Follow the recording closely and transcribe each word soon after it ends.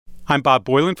I'm Bob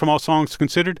Boilen from All Songs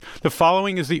Considered. The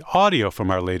following is the audio from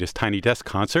our latest Tiny Desk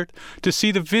concert. To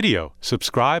see the video,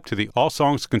 subscribe to the All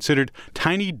Songs Considered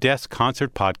Tiny Desk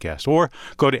Concert podcast or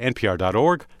go to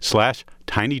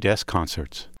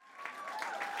npr.org/tinydeskconcerts.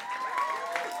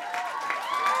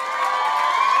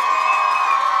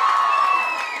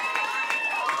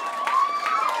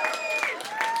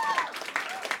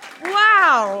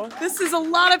 Wow, this is a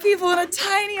lot of people in a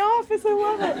tiny office. I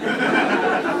love it.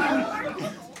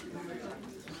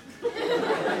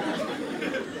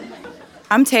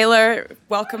 I'm Taylor.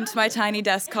 Welcome to my Tiny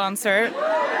Desk concert.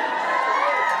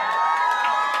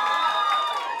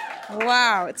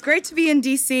 Wow, it's great to be in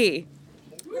DC.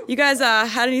 You guys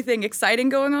had anything exciting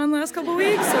going on the last couple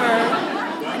weeks, or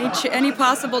any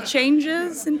possible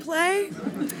changes in play?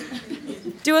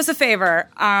 Do us a favor.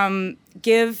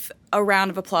 Give a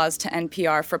round of applause to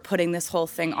NPR for putting this whole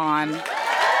thing on.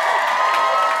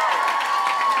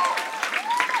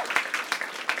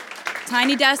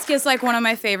 Tiny Desk is like one of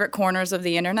my favorite corners of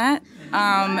the internet.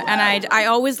 And I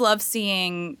always love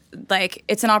seeing, like,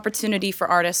 it's an opportunity for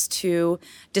artists to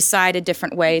decide a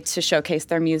different way to showcase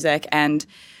their music. And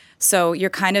so you're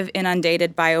kind of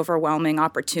inundated by overwhelming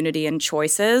opportunity and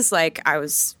choices. Like, I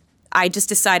just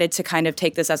decided to kind of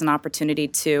take this as an opportunity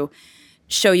to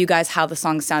show you guys how the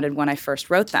songs sounded when I first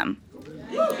wrote them.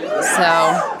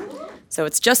 So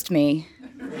it's just me.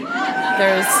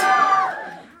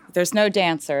 There's no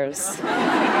dancers,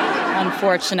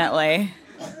 unfortunately.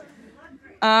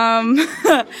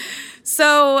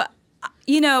 So,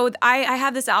 you know, I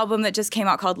have this album that just came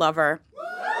out called Lover.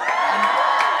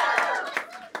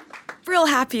 I'm real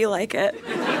happy you like it.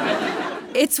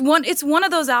 It's one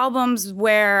of those albums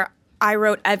where I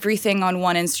wrote everything on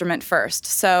one instrument first.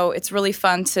 So it's really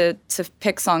fun to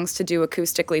pick songs to do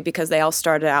acoustically because they all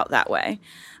started out that way.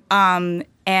 And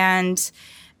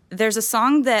there's a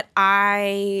song that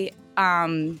I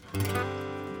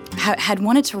had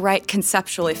wanted to write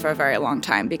conceptually for a very long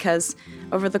time because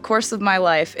over the course of my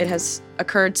life, it has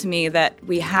occurred to me that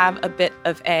we have a bit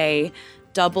of a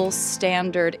double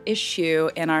standard issue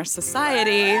in our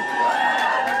society.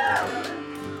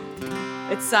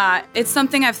 It's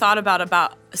something I've thought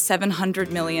about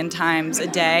 700 million times a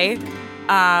day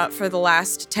for the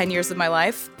last 10 years of my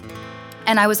life.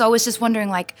 And I was always just wondering,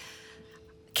 like,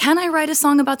 can I write a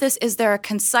song about this? Is there a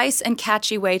concise and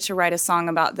catchy way to write a song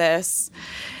about this?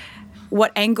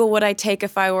 What angle would I take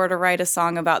if I were to write a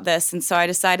song about this? And so I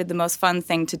decided the most fun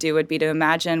thing to do would be to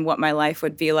imagine what my life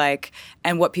would be like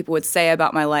and what people would say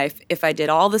about my life if I did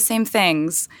all the same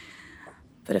things,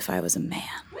 but if I was a man.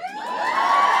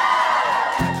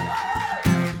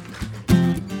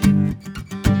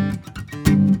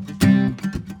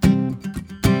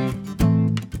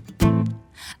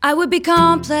 I would be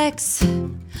complex,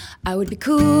 I would be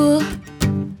cool.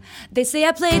 They say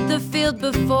I played the field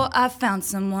before I found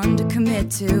someone to commit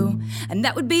to, and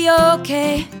that would be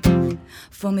okay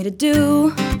for me to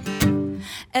do.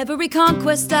 Every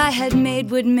conquest I had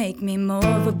made would make me more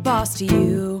of a boss to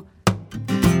you.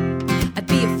 I'd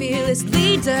be a fearless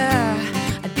leader,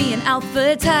 I'd be an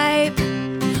alpha type.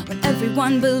 When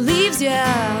everyone believes you,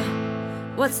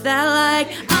 what's that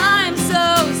like? I'm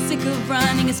so sick of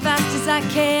running as fast as I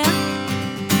can,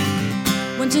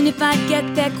 wondering if I'd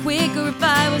get there quicker if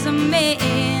I was a man.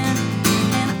 And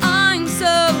I'm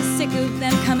so sick of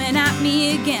them coming at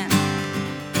me again,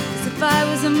 'cause if I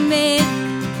was a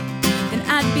man, then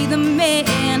I'd be the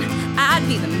man. I'd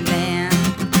be the man.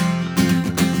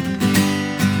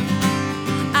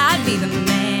 I'd be the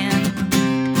man.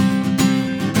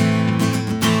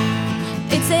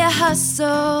 They'd say I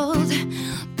hustled,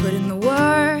 put in the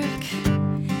work.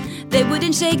 They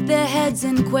wouldn't shake their heads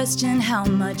and question how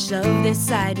much of this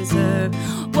I deserve.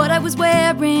 What I was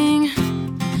wearing,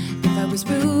 if I was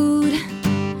rude,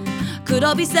 could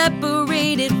all be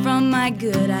separated from my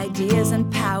good ideas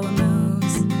and power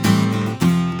moves.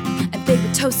 And they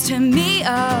would toast to me,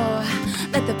 oh,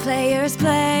 let the players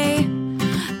play.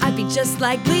 I'd be just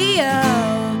like Leo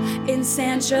in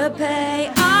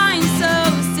Saint-Tropez. I'm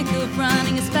so sick of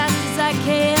running as fast as I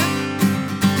can,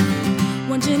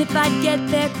 wondering if I'd get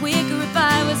there quicker if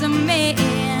I was a man.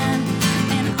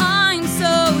 And I'm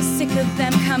so sick of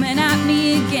them coming at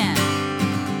me again,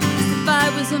 'cause if I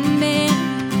was a man,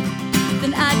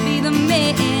 then I'd be the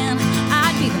man.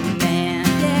 I'd be the man,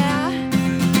 yeah.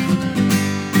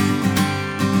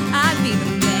 I'd be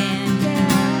the man,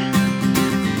 yeah.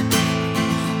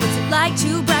 What's it like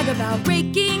to brag about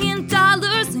raking in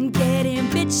dollars and getting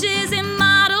bitches and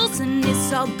models? And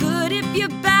it's all good if you're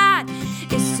bad,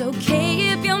 it's okay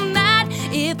if you're mad.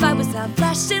 If I was out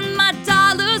flashing my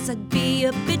dollars, I'd be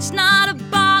a bitch, not a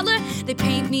baller. They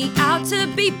paint me out to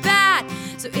be bad,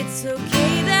 so it's it's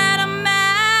okay that I'm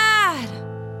mad.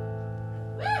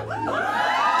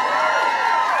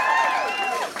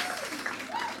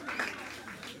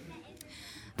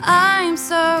 I'm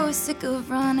so sick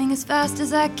of running as fast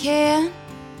as I can,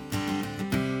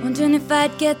 wondering if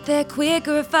I'd get there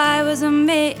quicker if I was a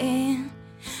man.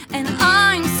 And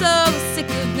I'm so sick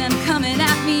of them coming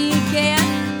at me again.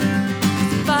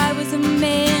 'Cause if I was a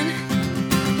man,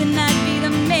 then I'd be the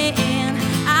man.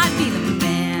 I'd be the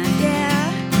man,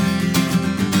 yeah.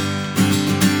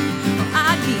 Oh,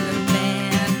 I'd be the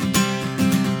man.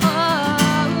 Oh,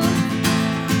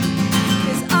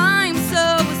 'cause I'm so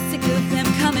sick of them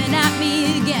coming at me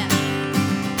again.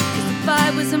 'Cause if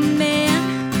I was a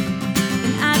man,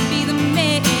 then I'd be the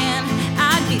man.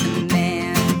 I'd be the man.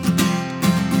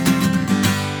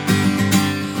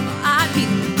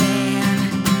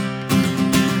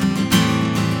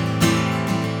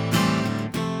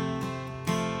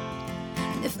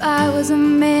 If I was a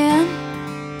man,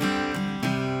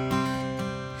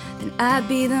 then I'd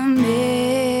be the man.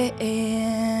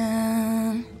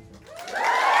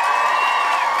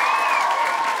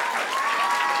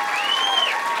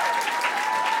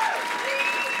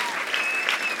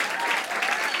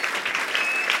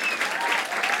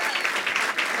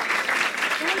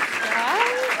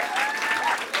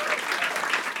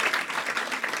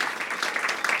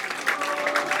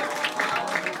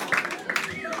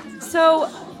 So,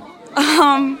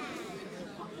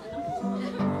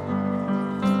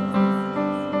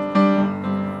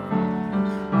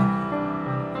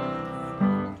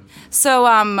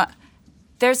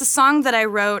 there's a song that I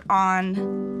wrote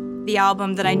on the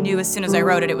album that I knew as soon as I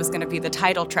wrote it, it was going to be the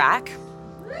title track.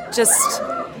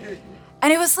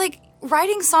 And it was like,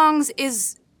 writing songs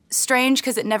is strange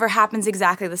because it never happens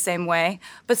exactly the same way,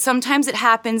 but sometimes it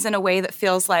happens in a way that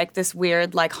feels like this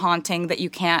weird, like, haunting that you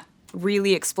can't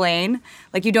really explain.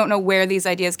 Like, you don't know where these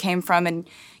ideas came from, and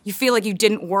you feel like you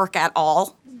didn't work at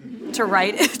all to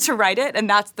write it, and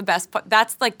that's the best part.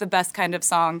 That's like the best kind of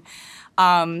song.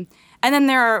 And then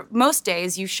there are most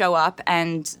days you show up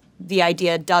and the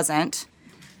idea doesn't,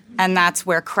 and that's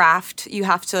where craft, you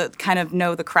have to kind of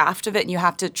know the craft of it, and you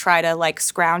have to try to, like,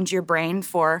 scrounge your brain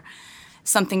for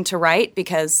something to write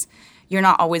because you're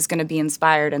not always going to be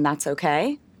inspired, and that's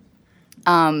okay.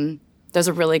 There's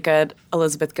a really good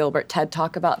Elizabeth Gilbert TED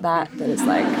Talk about that is,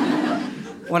 like,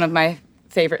 one of my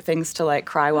favorite things to, like,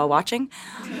 cry while watching.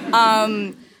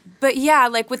 But yeah,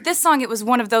 like, with this song, it was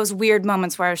one of those weird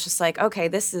moments where I was just like, okay,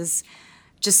 this is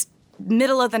just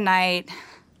middle of the night.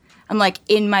 I'm, like,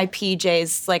 in my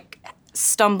PJs, like,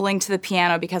 stumbling to the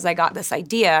piano because I got this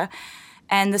idea.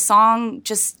 And the song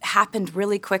just happened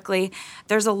really quickly.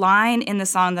 There's a line in the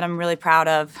song that I'm really proud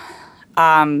of.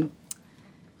 And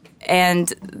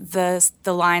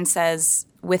the line says,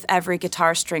 "With every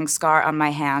guitar string scar on my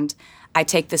hand, I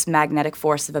take this magnetic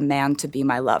force of a man to be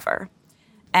my lover."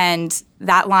 And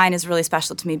that line is really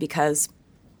special to me because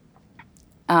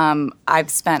I've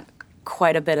spent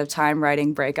quite a bit of time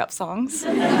writing breakup songs.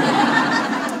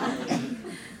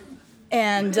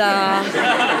 And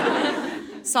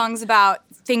songs about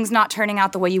things not turning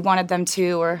out the way you wanted them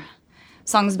to, or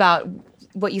songs about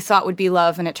what you thought would be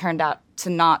love and it turned out to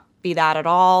not be that at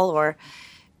all, or,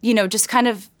 you know, just kind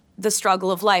of the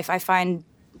struggle of life. I find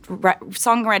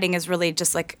songwriting is really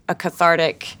just like a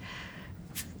cathartic,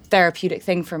 therapeutic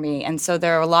thing for me. And so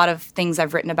there are a lot of things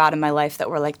I've written about in my life that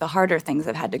were like the harder things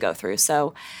I've had to go through.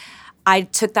 So I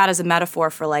took that as a metaphor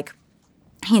for, like,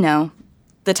 you know,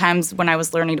 the times when I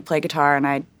was learning to play guitar and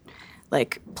I'd,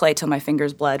 like, play till my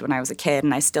fingers bled when I was a kid,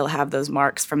 and I still have those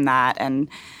marks from that. And,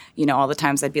 you know, all the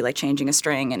times I'd be, like, changing a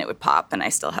string and it would pop, and I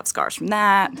still have scars from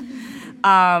that.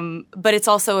 But it's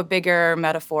also a bigger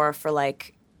metaphor for,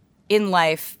 like, in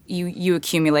life, you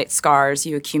accumulate scars,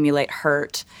 you accumulate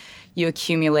hurt, you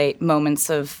accumulate moments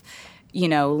of, you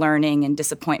know, learning and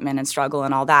disappointment and struggle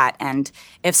and all that. And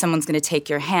if someone's going to take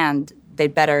your hand,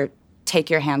 they'd better take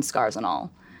your hand, scars and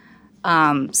all.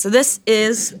 So this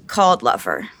is called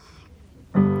Lover.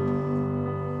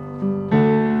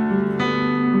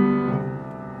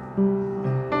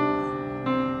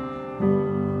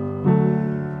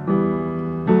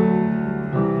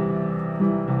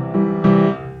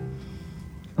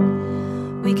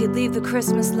 We could leave the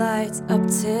Christmas lights up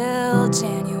till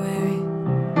January.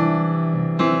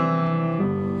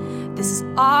 This is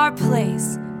our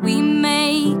place, we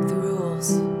make the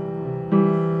rules.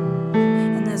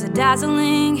 And there's a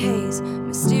dazzling haze,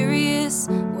 mysterious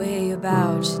way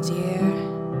about you, dear.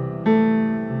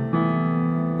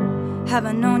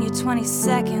 Haven't known you 20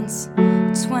 seconds,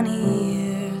 20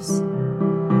 years.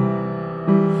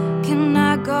 Can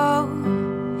I go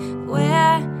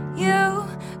where you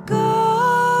go?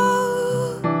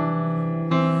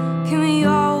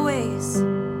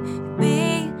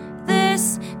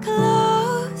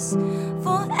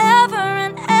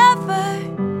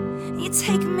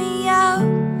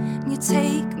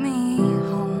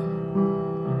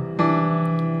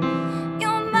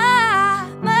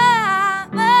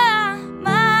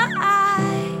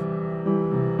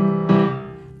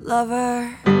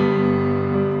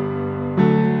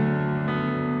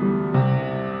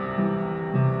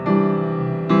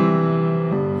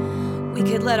 we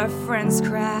could let our friends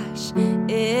crash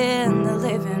in the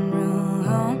living room.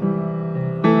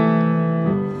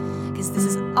 'Cause this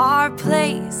is our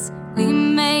place, we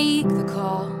make the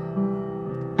call.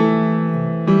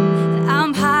 And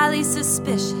I'm highly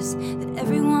suspicious that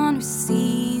everyone who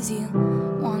sees you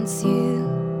wants you.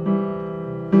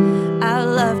 I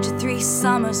loved you 3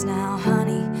 summers now,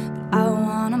 honey, but I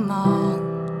want 'em all.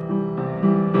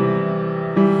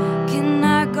 Can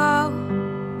I go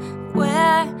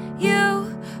where you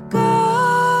go?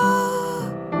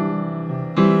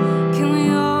 Can we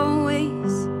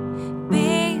always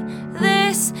be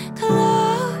this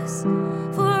close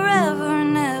forever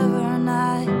and ever and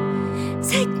I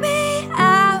take me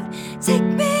out, take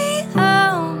me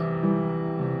home.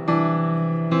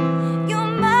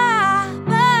 You're my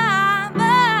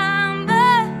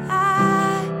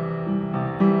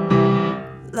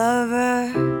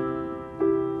lover.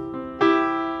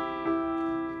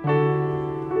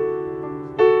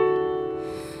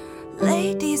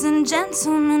 Ladies and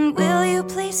gentlemen, will you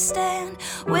please stand?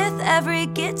 With every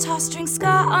guitar string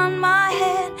scar on my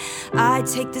hand, I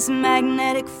take this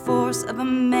magnetic force of a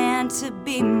man to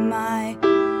be my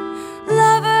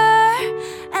lover.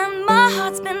 And my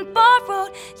heart's been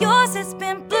borrowed, yours has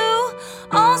been blue.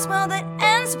 All's well that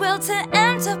ends well to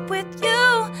end up with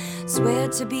you. Swear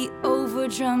to be over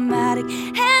dramatic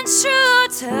and true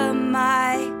to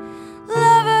my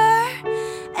lover.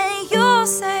 And you'll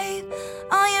save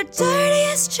all your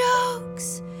dirtiest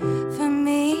jokes for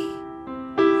me.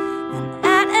 And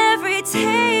at every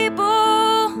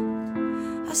table,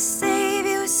 I'll save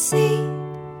you a seat.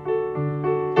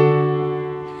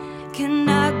 Can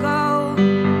I go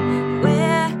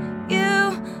where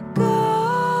you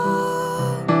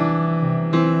go?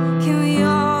 Can we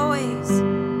always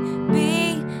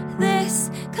be this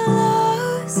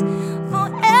close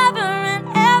forever and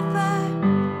ever?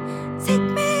 Take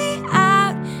me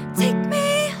out, take me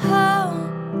home.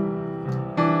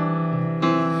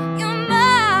 You're my,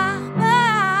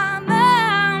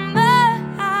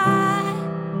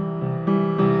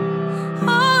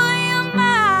 oh, you're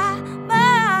my.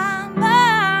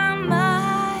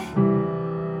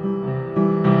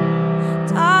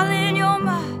 Darling, you're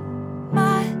my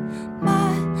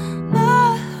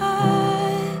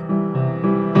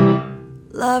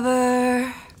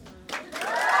lover.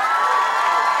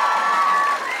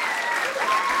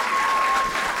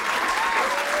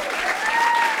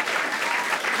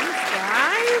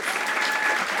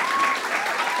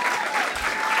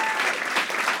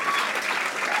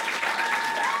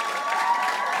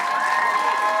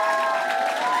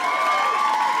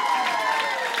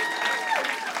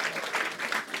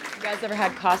 You guys ever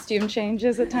had costume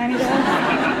changes at Tiny Desk?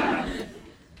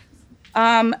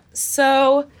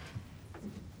 So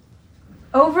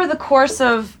over the course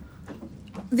of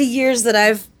the years that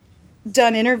I've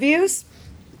done interviews,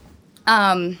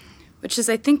 which is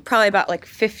I think probably about like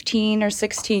 15 or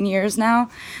 16 years now,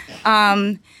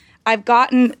 I've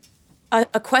gotten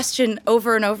a question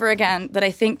over and over again that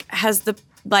I think has the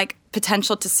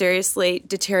potential to seriously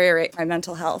deteriorate my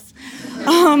mental health.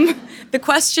 The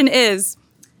question is,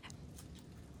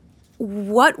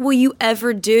 what will you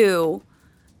ever do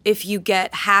if you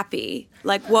get happy?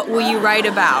 Like, what will you write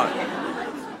about?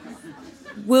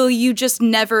 Will you just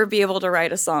never be able to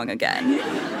write a song again?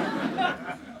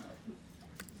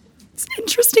 It's an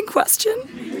interesting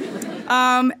question.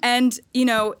 And, you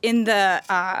know, in the,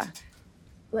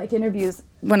 interviews,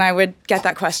 when I would get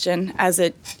that question as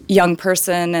a young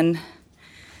person, and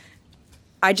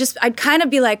I'd kind of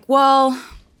be like, well,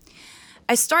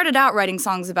 I started out writing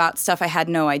songs about stuff I had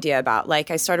no idea about. Like,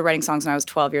 I started writing songs when I was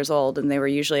 12 years old, and they were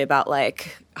usually about,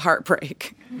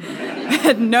 heartbreak. I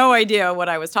had no idea what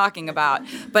I was talking about,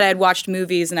 but I had watched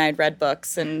movies and I had read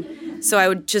books, and so I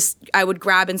would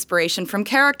grab inspiration from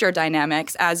character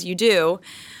dynamics, as you do.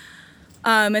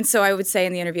 And so I would say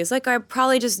in the interviews, I'd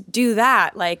probably just do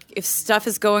that. If stuff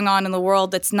is going on in the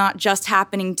world that's not just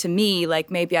happening to me,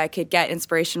 maybe I could get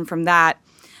inspiration from that.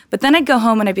 But then I'd go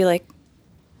home and I'd be like,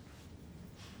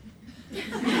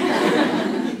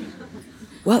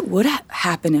 what would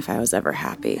happen if I was ever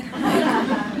happy?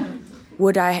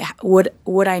 Would I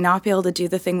not be able to do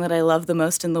the thing that I love the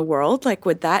most in the world? Oh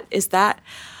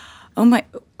my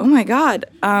God.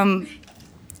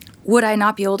 Would I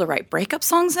not be able to write breakup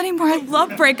songs anymore? I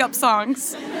love breakup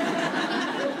songs.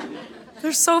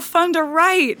 They're so fun to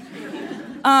write.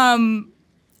 And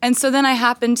so then I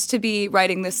happened to be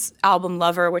writing this album,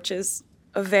 Lover, which is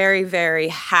a very, very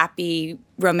happy,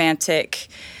 romantic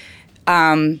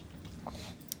album.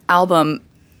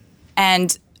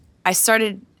 And I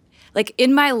started, like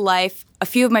in my life, a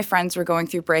few of my friends were going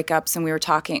through breakups and we were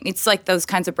talking. It's like those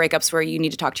kinds of breakups where you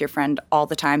need to talk to your friend all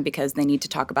the time because they need to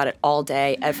talk about it all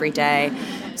day, every day.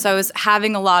 So I was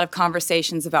having a lot of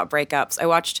conversations about breakups. I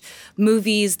watched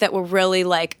movies that were really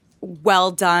like well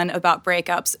done about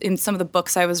breakups. In some of the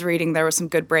books I was reading, there were some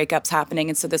good breakups happening.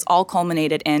 And so this all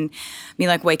culminated in me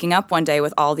like waking up one day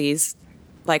with all these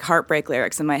like heartbreak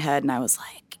lyrics in my head. And I was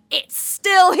like, it's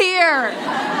still here.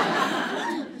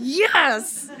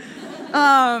 Yes.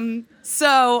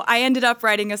 So I ended up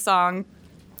writing a song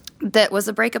that was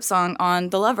a breakup song on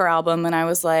the Lover album. And I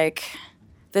was like,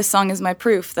 this song is my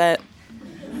proof that,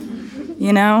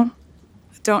 you know,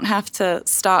 don't have to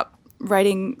stop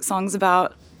writing songs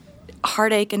about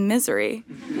heartache and misery,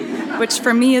 which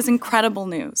for me is incredible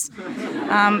news.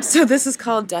 So this is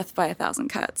called Death by a Thousand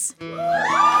Cuts.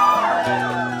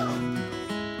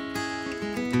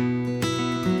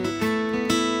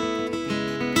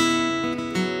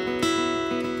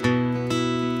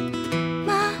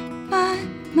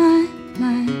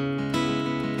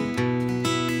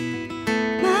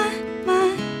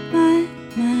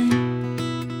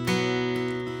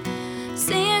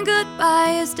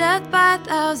 Death by a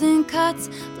thousand cuts,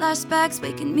 flashbacks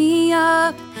waking me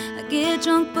up. I get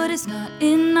drunk, but it's not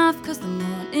enough, 'cause the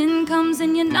morning comes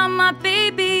and you're not my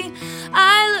baby.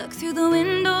 I look through the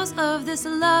windows of this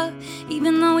love,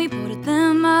 even though we boarded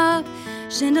them up.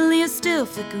 Chandeliers still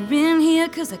flickering here,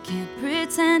 'cause I can't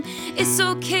pretend it's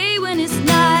okay when it's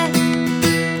not.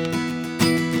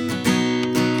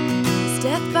 It's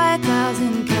death by a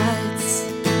thousand cuts.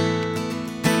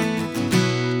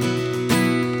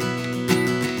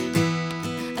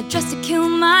 Just to kill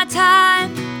my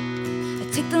time, I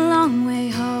take the long way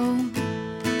home.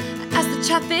 I ask the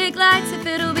traffic lights if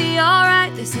it'll be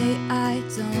alright. They say I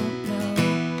don't know.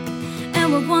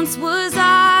 And what once was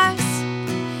ours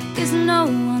is no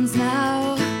one's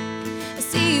now. I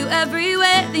see you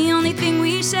everywhere, the only thing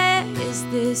we share is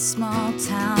this small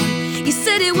town. You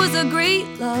said it was a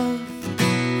great love,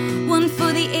 one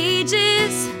for the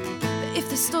ages. But if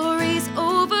the story's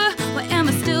over, why am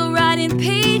I still writing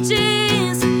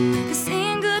pages?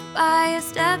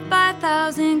 It's death by a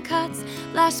thousand cuts,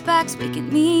 flashbacks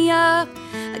waking me up.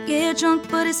 I get drunk,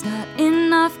 but it's not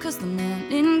enough, 'cause the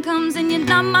morning comes and you're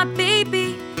not my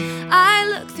baby. I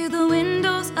look through the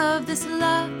windows of this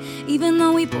love, even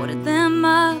though we boarded them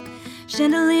up.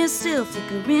 Chandeliers still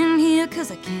flickering here,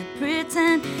 'cause I can't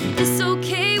pretend it's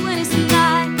okay when it's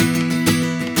not.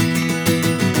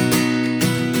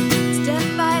 It's death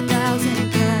by a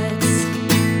thousand cuts.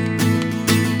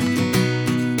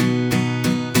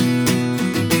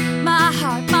 My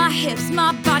heart, my hips,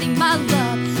 my body, my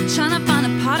love, trying to find a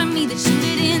part of me that you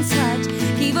didn't touch.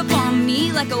 Gave up on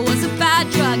me like I was a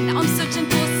bad drug. Now I'm searching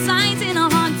for signs in a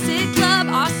haunted club.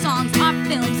 Our songs, our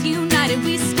films, united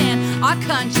we stand. Our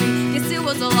country, guess it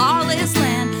was a lawless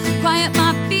land. Quiet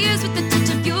my fears with the touch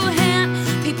of your hand.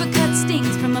 Paper cut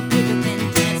stings from a paper thin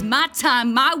dance. My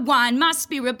time, my wine, my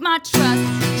spirit, my trust.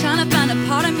 Trying to find a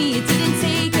part of me it didn't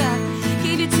take up.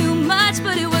 Gave you too much,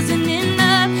 but it wasn't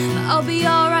enough. But I'll be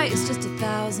alright, it's just a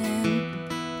thousand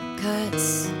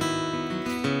cuts.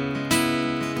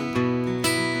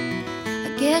 I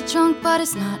get drunk, but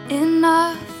it's not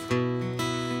enough,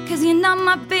 'cause you're not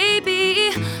my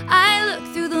baby. I look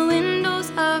through the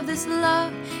windows of this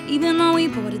love, even though we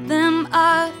boarded them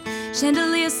up.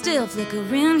 Chandeliers still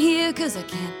flickering here, 'cause I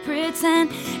can't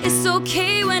pretend it's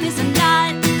okay when it's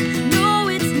not. No,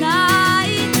 it's not.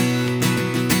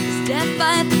 It's death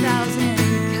by a thousand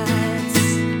cuts.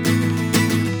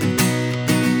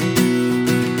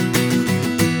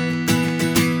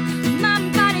 My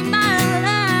body, my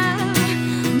love,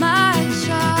 my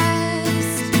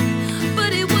trust.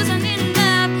 But it wasn't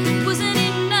enough,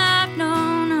 no,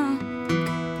 no.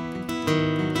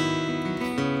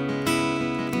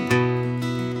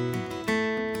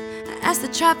 I ask the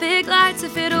traffic lights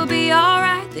if it'll be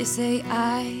alright. They say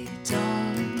I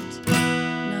don't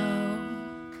know.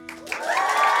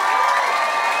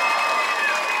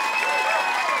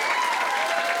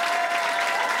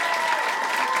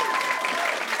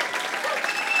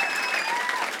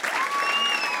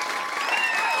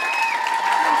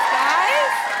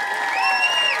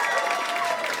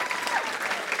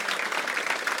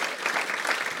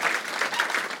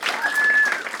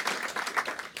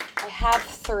 I have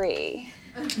 3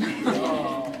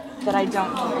 that I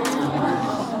don't know.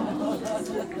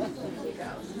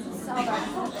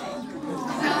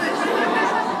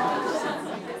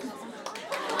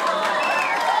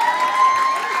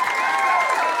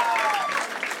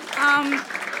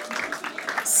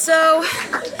 So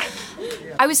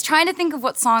I was trying to think of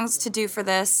what songs to do for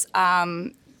this,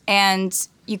 and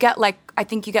you get like I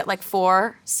think you get like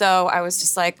 4. So I was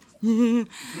just like, and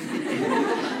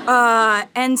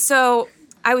so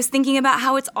I was thinking about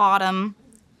how it's autumn,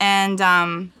 and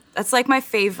that's like my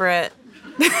favorite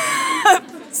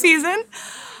season.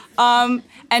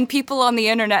 And people on the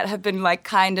internet have been like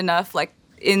kind enough, like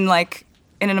in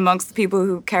and amongst the people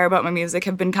who care about my music,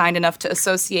 have been kind enough to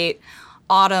associate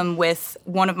autumn with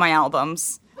one of my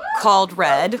albums called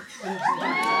Red.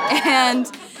 And,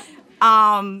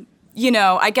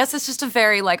 I guess it's just a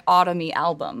very like autumny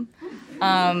album.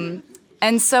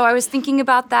 And so I was thinking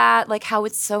about that, like how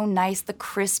it's so nice, the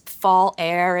crisp fall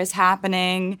air is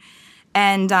happening.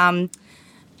 And, I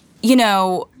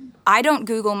don't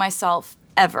Google myself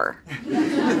ever.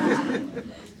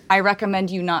 I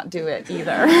recommend you not do it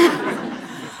either.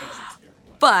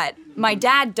 But my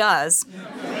dad does.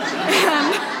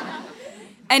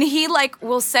 And he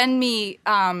will send me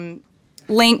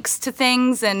links to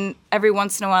things, and every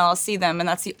once in a while I'll see them, and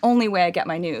that's the only way I get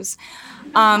my news.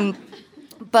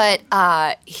 But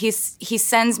he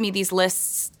sends me these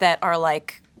lists that are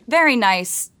like very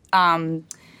nice,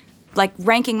 like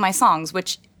ranking my songs,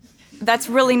 which that's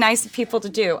really nice of people to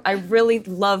do. I really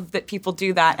love that people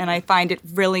do that, and I find it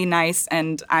really nice,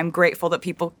 and I'm grateful that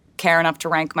people care enough to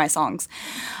rank my songs.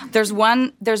 There's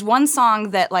one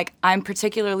song that like I'm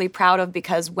particularly proud of,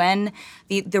 because when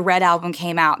the Red album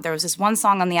came out, there was this one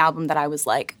song on the album that I was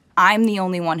like, I'm the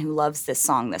only one who loves this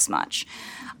song this much.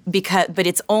 But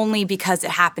it's only because it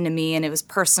happened to me and it was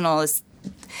personal.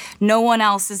 No one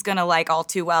else is gonna like All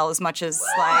Too Well as much as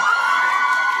like.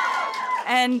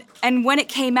 And when it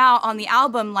came out on the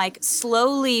album, like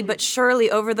slowly but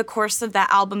surely over the course of that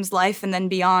album's life and then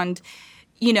beyond,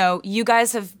 you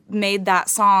guys have made that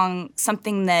song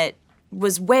something that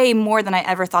was way more than I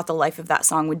ever thought the life of that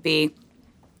song would be.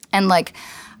 And like,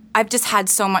 I've just had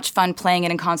so much fun playing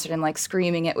it in concert and like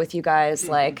screaming it with you guys,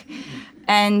 like,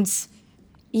 and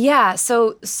yeah.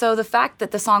 So the fact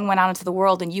that the song went out into the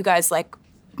world and you guys like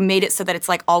made it so that it's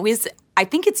like always, I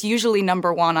think it's usually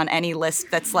number 1 on any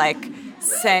list that's like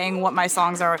saying what my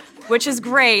songs are, which is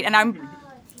great. And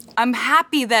I'm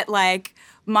happy that like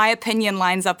my opinion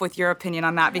lines up with your opinion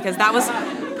on that, because that was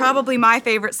probably my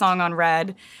favorite song on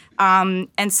Red. And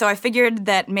so I figured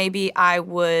that maybe I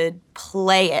would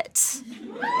play it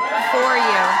for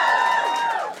you.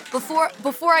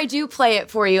 Before I do play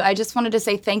it for you, I just wanted to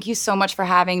say thank you so much for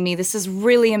having me. This is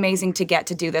really amazing to get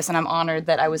to do this, and I'm honored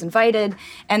that I was invited.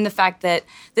 And the fact that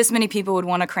this many people would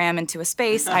want to cram into a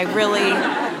space, I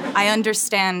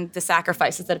understand the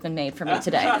sacrifices that have been made for me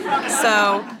today.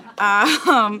 So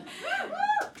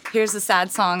here's a sad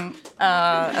song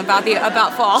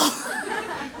about fall.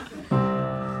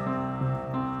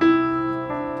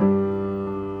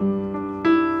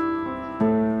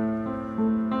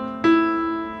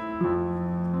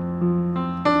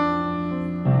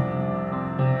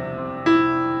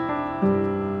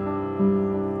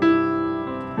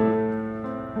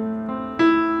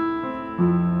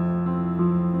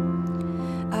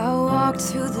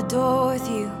 Through the door with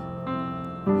you,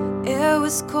 it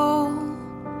was cold.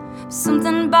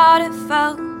 Something about it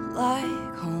felt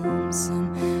like home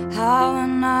somehow.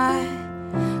 And I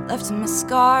left my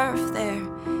scarf there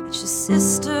at your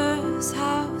sister's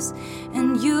house,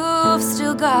 and you've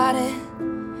still got it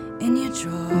in your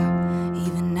drawer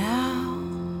even now.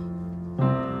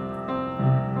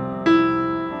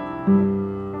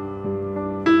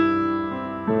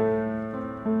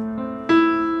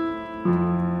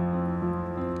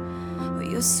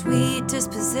 Sweet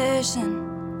disposition,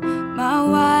 my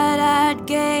wide-eyed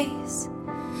gaze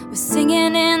was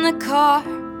singing in the car,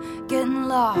 getting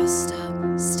lost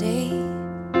upstate.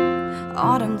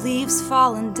 Autumn leaves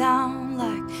falling down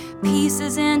like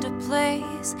pieces into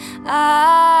place.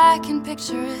 I can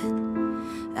picture it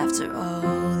after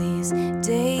all these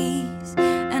days,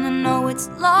 and I know it's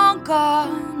long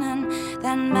gone, and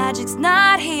that magic's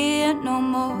not here no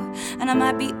more. And I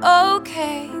might be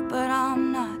okay, but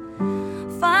I'm not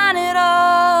fine at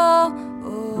all.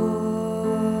 Oh,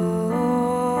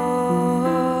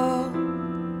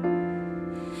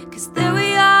 'cause there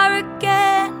we are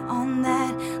again on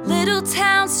that little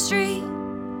town street.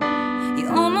 You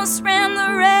almost ran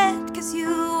the red 'cause you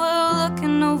were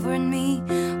looking over at me.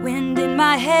 Wind in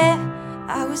my hair,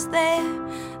 I was there,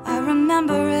 I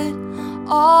remember it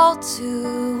all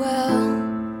too well.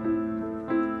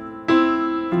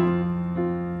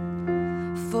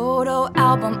 Photo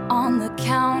album on the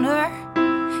counter,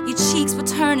 your cheeks were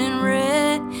turning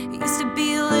red. You used to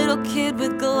be a little kid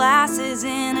with glasses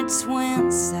in a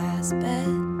twin-size bed.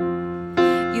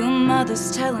 Your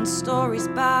mother's telling stories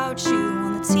about you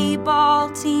on the t-ball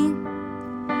team.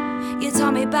 You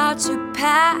taught me about your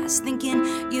past, thinking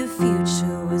your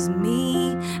future was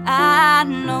me. I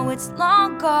know it's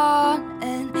long gone,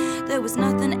 and there was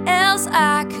nothing else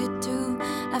I could do.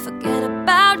 I forget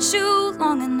about you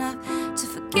long enough to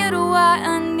forget why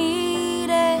I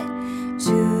needed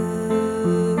you.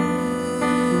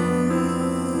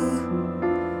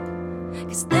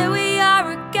 'Cause there we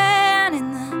are again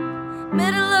in the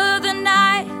middle of the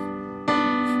night,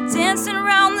 dancing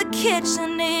around the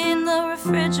kitchen in the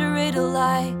refrigerator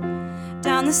light.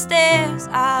 Down the stairs,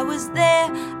 I was there,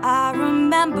 I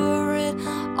remember it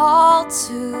all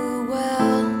too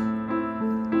well.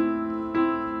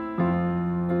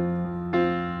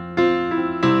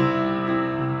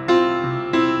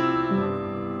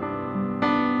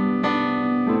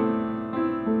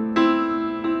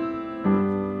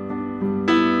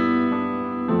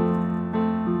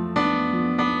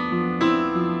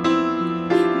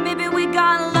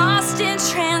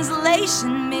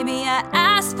 Maybe I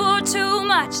asked for too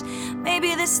much.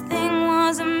 Maybe this thing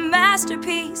was a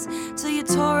masterpiece till you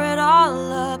tore it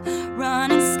all up.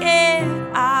 Running scared,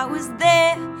 I was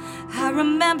there, I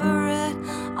remember it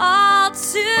all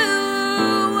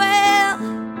too well.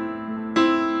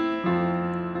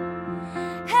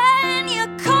 And you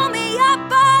call me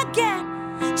up again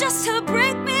just to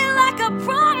break me like a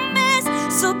promise,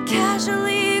 so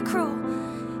casually cruel.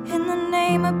 In the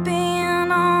name of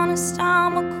being honest,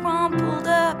 I'm a crumpled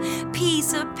up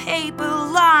piece of paper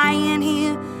lying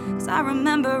here. 'Cause I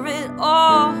remember it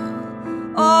all,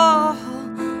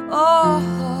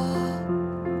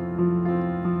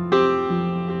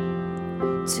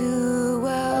 too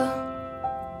well.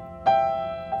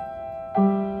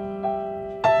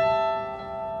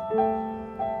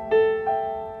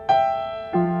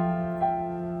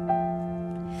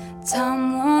 Time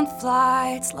won't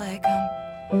fly, it's like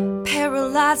I'm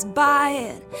paralyzed by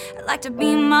it. I'd like to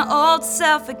be my old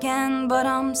self again, but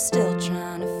I'm still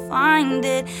trying to find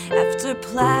it. After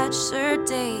plaid shirt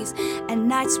days and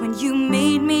nights when you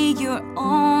made me your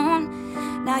own,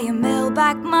 now you mail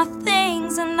back my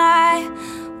things and I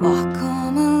walk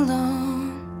home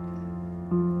alone.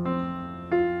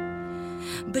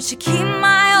 But you keep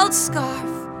my old scarf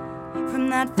from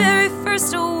that very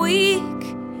first week,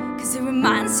 'cause it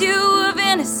reminds you of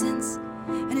innocence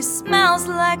and it smells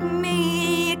like me.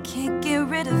 You can't get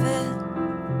rid of it,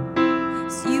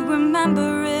 so you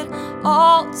remember it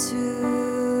all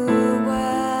too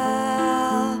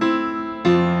well.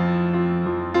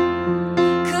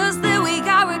 'Cause there we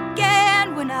are again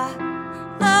when I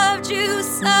loved you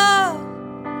so,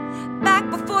 back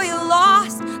before you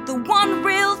lost the one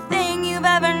real thing you've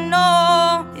ever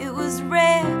known. It was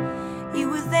rare, you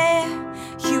were there,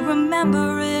 you remember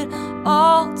it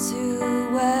all too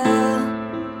well.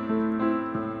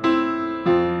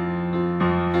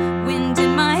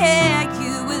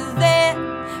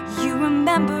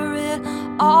 Remember it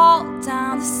all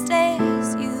down the stairs.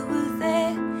 You were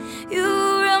there, you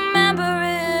remember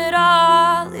it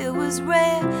all. It was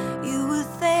rare, you were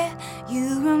there, you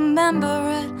remember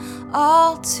it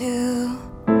all too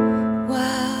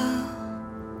well.